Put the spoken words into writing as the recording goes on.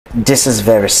This is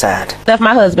very sad. Left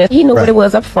my husband. He knew what it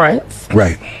was up front.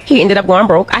 Right. He ended up going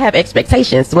broke. I have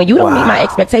expectations. When you don't meet my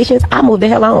expectations, I move the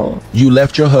hell on. You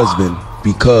left your husband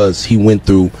because he went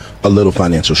through a little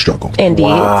financial struggle. Indeed.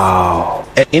 Wow.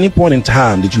 At any point in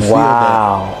time, did you feel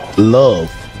that love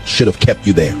should have kept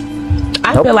you there?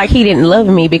 I feel like he didn't love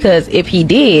me, because if he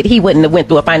did, he wouldn't have went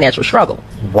through a financial struggle.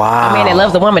 Wow. A man that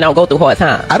loves a woman don't go through hard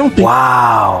times. I don't think.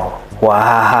 Wow.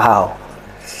 Wow.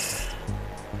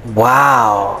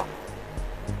 Wow.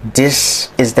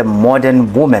 This is the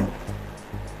modern woman.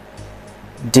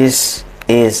 This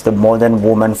is the modern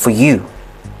woman for you.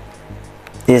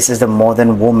 This is the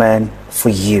modern woman for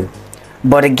you.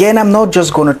 But again, I'm not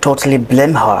just going to totally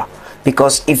blame her,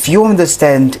 because if you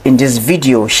understand, in this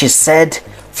video, she said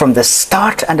from the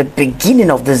start and the beginning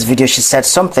of this video, she said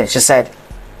something. She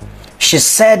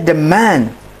said the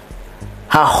man,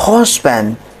 her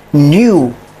husband,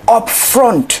 knew up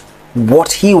front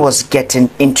what he was getting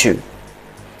into.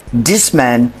 This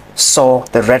man saw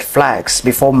the red flags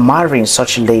before marrying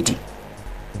such a lady.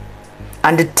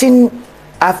 And the thing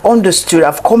I've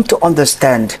come to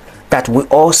understand, that we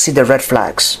all see the red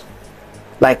flags.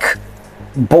 Like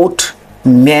both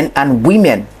men and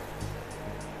women.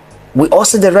 We all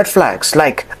see the red flags.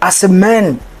 Like, as a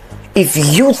man, if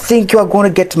you think you are going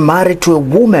to get married to a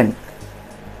woman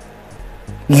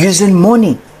using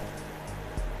money,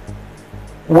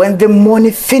 when the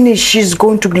money finishes, she's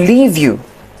going to leave you.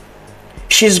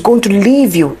 She's going to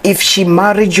leave you. If she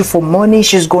married you for money,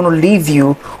 she's going to leave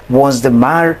you once the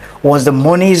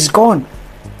money is gone.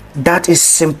 That is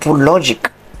simple logic.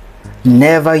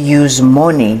 Never use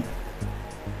money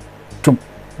to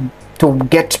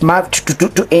get married,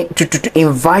 to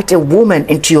invite a woman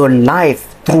into your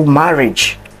life through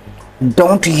marriage.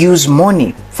 Don't use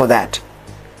money for that.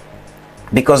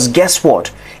 Because guess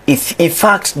what? In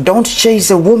fact, don't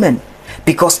chase a woman.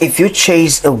 Because if you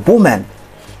chase a woman,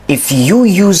 if you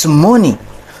use money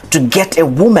to get a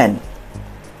woman,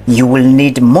 you will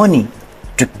need money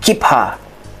to keep her.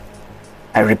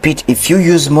 I repeat, if you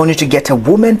use money to get a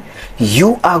woman,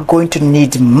 you are going to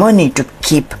need money to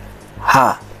keep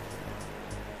her.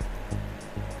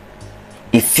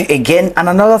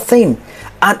 Another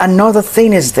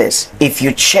thing is this: if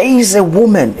you chase a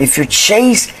woman, if you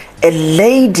chase a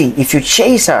lady, if you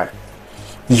chase her,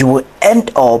 you will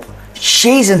end up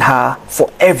chasing her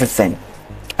for everything.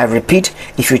 I repeat,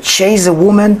 if you chase a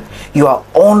woman, you are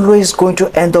always going to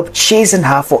end up chasing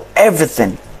her for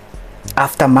everything.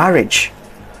 After marriage,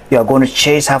 you are going to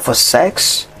chase her for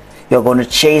sex, you are going to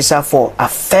chase her for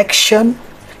affection,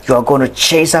 you are going to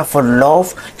chase her for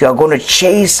love, you are going to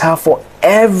chase her for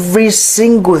every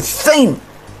single thing.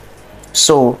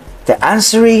 So the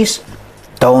answer is,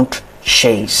 don't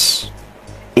chase.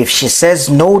 If she says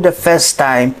no the first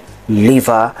time, leave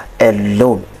her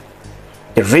alone.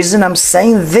 The reason I'm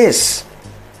saying this,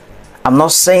 I'm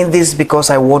not saying this because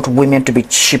I want women to be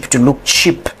cheap, to look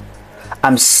cheap.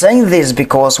 I'm saying this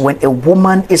because when a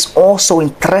woman is also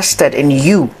interested in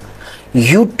you,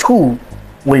 you two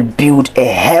will build a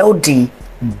healthy,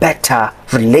 better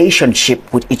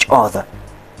relationship with each other.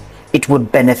 It will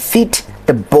benefit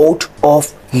the both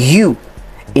of you.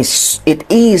 It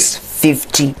is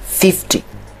 50-50.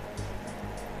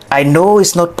 I know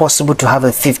it's not possible to have a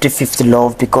 50-50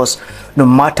 love, because no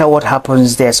matter what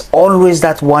happens, there's always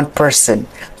that one person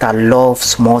that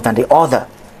loves more than the other.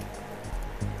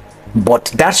 But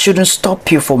that shouldn't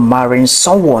stop you from marrying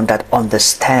someone that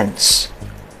understands,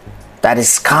 that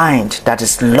is kind, that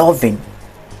is loving.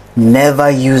 Never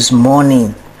use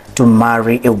money to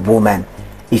marry a woman.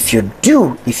 If you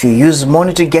use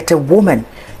money to get a woman,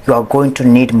 you are going to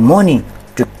need money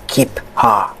to keep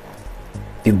her.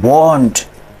 Be warned.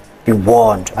 Be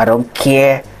warned. I don't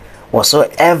care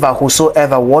whatsoever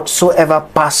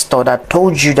pastor that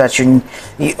told you that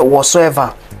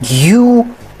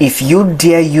if you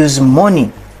dare use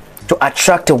money to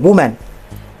attract a woman,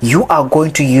 you are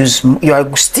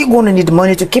still going to need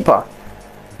money to keep her.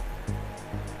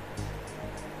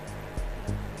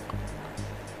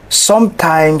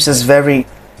 Sometimes it's very,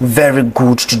 very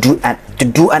good to do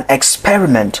an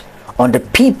experiment on the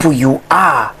people you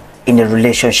are in a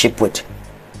relationship with.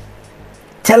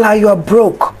 Tell her you are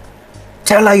broke.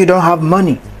 Tell her you don't have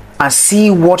money, and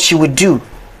see what she would do.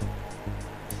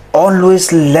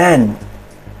 Always learn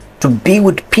to be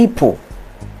with people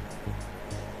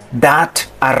that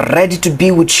are ready to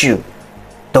be with you.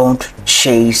 Don't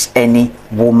chase any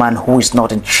woman who is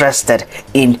not interested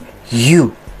in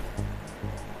you.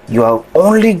 You are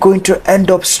only going to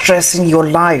end up stressing your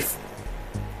life.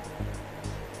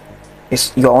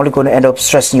 You're only going to end up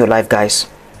stressing your life, guys.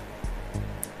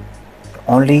 You're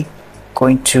only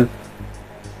going to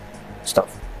stop.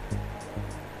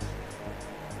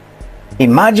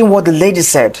 Imagine what the lady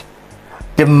said.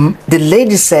 The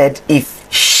lady said if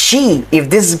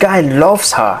this guy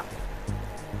loves her,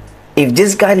 if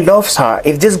this guy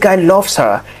loves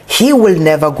her, he will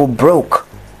never go broke.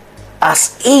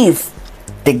 As if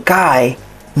the guy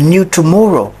knew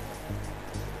tomorrow.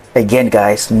 Again,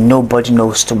 guys, nobody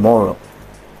knows tomorrow.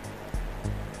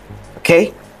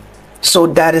 Okay? So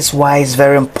that is why it's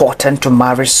very important to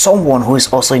marry someone who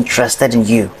is also interested in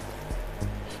you.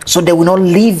 So they will not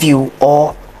leave you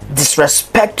or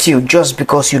disrespect you just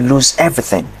because you lose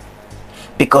everything.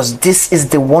 Because this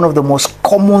is one of the most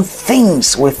common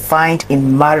things we find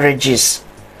in marriages.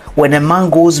 When a man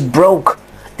goes broke,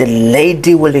 the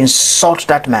lady will insult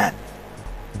that man.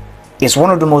 It's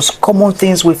one of the most common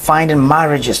things we find in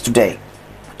marriages today.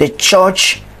 The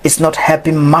church is not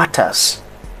helping matters.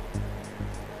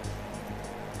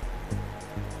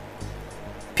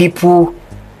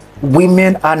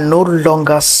 Women are no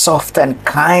longer soft and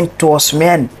kind towards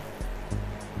men.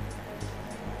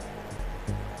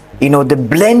 You know, the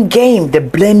blame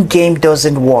game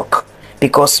doesn't work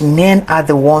because men are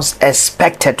the ones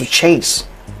expected to chase.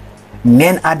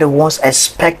 Men are the ones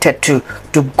expected to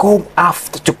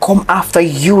come after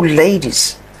you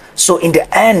ladies. So in the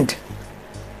end,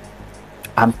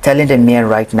 I'm telling the men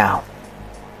right now,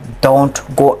 don't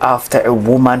go after a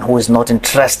woman who is not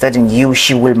interested in you.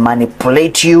 She will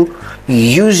manipulate you,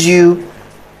 use you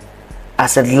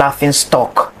as a laughing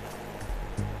stock.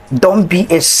 Don't be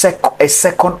a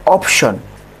second option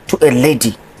to a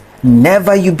lady.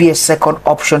 Never you be a second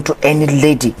option to any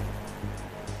lady.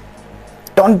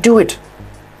 Don't do it.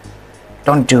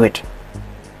 Don't do it.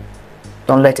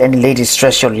 Don't let any lady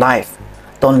stress your life.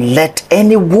 Don't let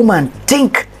any woman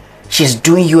think she's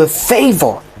doing you a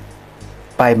favor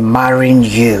by marrying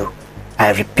you.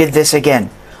 I repeat this again.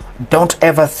 Don't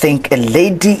ever think a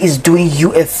lady is doing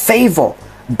you a favor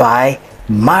by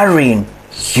marrying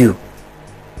you.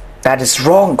 That is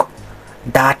wrong.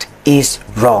 That is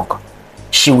wrong.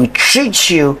 She will treat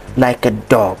you like a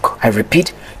dog. I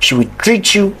repeat, she will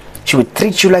treat you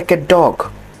like a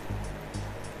dog.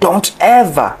 Don't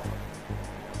ever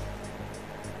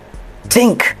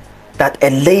think that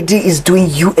a lady is doing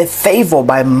you a favor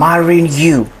by marrying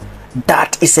you.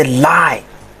 That is a lie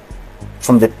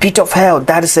from the pit of hell.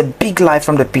 That is a big lie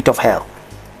from the pit of hell.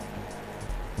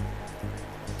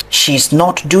 She's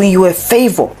not doing you a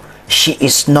favor. She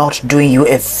is not doing you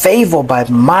a favor by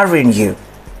marrying you.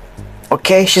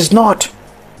 Okay? She's not.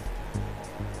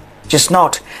 She's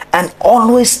not. And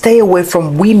always stay away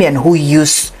from women who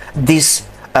use this,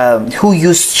 who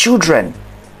use children,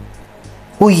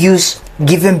 who use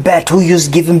giving birth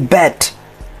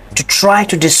to try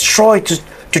to destroy, to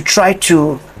try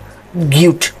to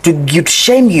guilt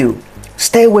shame you.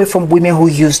 Stay away from women who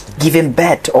use giving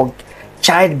birth or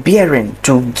childbearing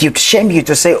to guilt shame you,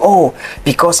 to say, oh,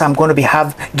 because I'm going to be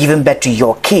giving birth to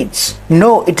your kids.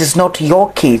 No, it is not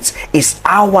your kids, it's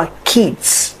our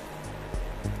kids.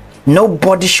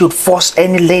 Nobody should force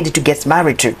any lady to get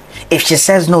married to. If she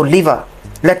says no, leave her,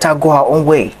 let her go her own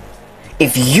way.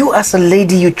 If you as a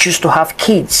lady, you choose to have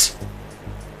kids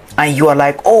and you are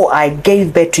like, oh, I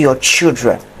gave birth to your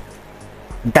children,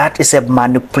 that is a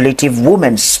manipulative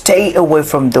woman. Stay away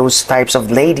from those types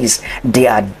of ladies. They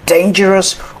are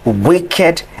dangerous,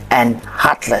 wicked, and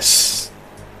heartless.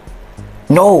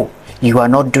 No, you are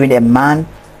not doing a man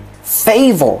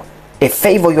favor.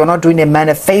 You're not doing a man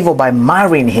a favor by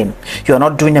marrying him. You're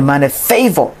not doing a man a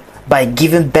favor by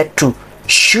giving birth to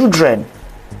children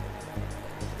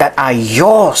that are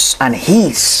yours and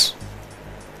his.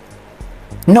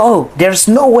 No, there's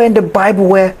nowhere in the Bible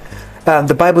where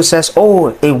the Bible says,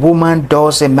 oh, a woman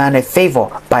does a man a favor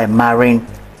by marrying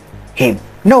him.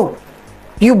 No,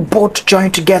 you both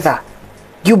join together.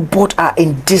 You both are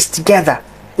in this together.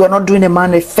 You are not doing a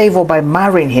man a favor by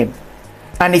marrying him.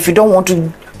 And if you don't want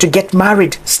to get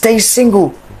married, stay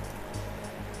single.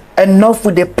 Enough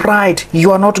with the pride.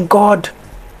 You are not God.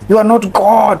 You are not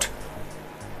God.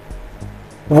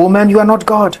 Woman, you are not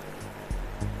God.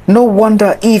 No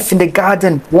wonder Eve in the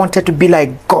garden wanted to be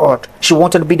like God. She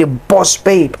wanted to be the boss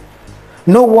babe.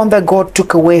 No wonder God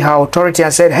took away her authority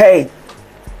and said, hey,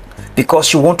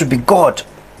 because you want to be God,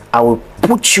 I will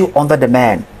put you under the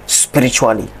man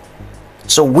spiritually.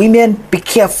 So women, be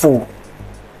careful,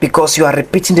 because you are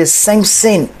repeating the same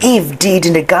sin Eve did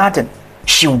in the garden.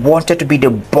 She wanted to be the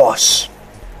boss.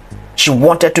 She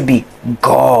wanted to be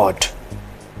God.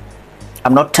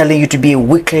 I'm not telling you to be a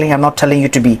weakling. I'm not telling you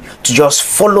to just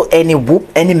follow any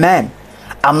man.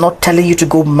 I'm not telling you to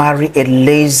go marry a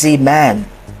lazy man.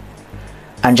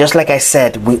 And just like I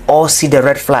said, we all see the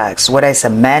red flags, whether it's a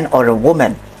man or a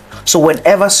woman. So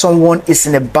whenever someone is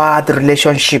in a bad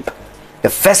relationship, The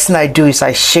first thing I do is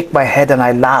I shake my head and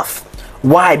I laugh.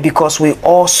 Why? Because we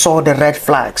all saw the red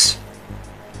flags.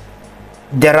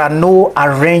 There are no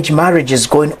arranged marriages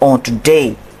going on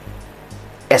today,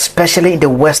 especially in the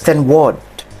Western world.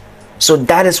 So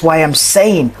that is why I'm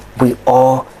saying we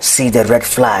all see the red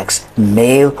flags,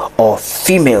 male or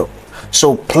female.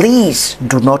 So please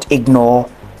do not ignore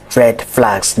red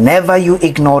flags. Never you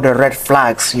ignore the red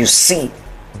flags you see.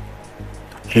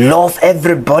 Love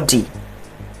everybody.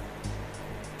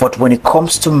 But when it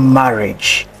comes to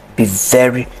marriage, be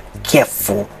very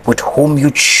careful with whom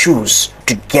you choose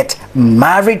to get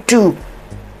married to.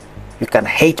 You can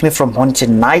hate me from morning to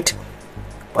night,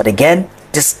 but again,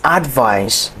 this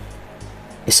advice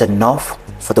is enough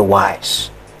for the wise.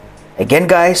 Again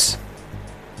guys,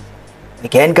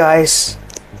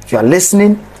 if you are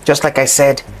listening, just like I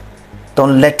said,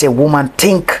 don't let a woman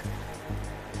think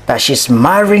that she's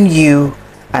marrying you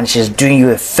and she's doing you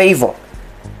a favor.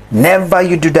 Never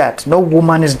you do that. No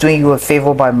woman is doing you a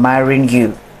favor by marrying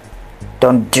you.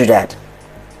 Don't do that.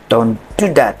 Don't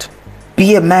do that.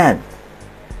 Be a man.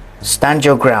 Stand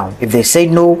your ground. If they say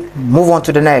no, move on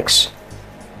to the next.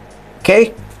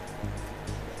 Okay?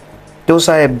 Those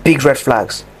are big red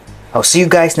flags. I'll see you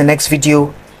guys in the next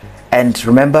video. And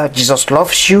remember, Jesus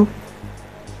loves you.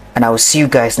 And I will see you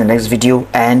guys in the next video.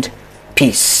 And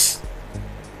peace.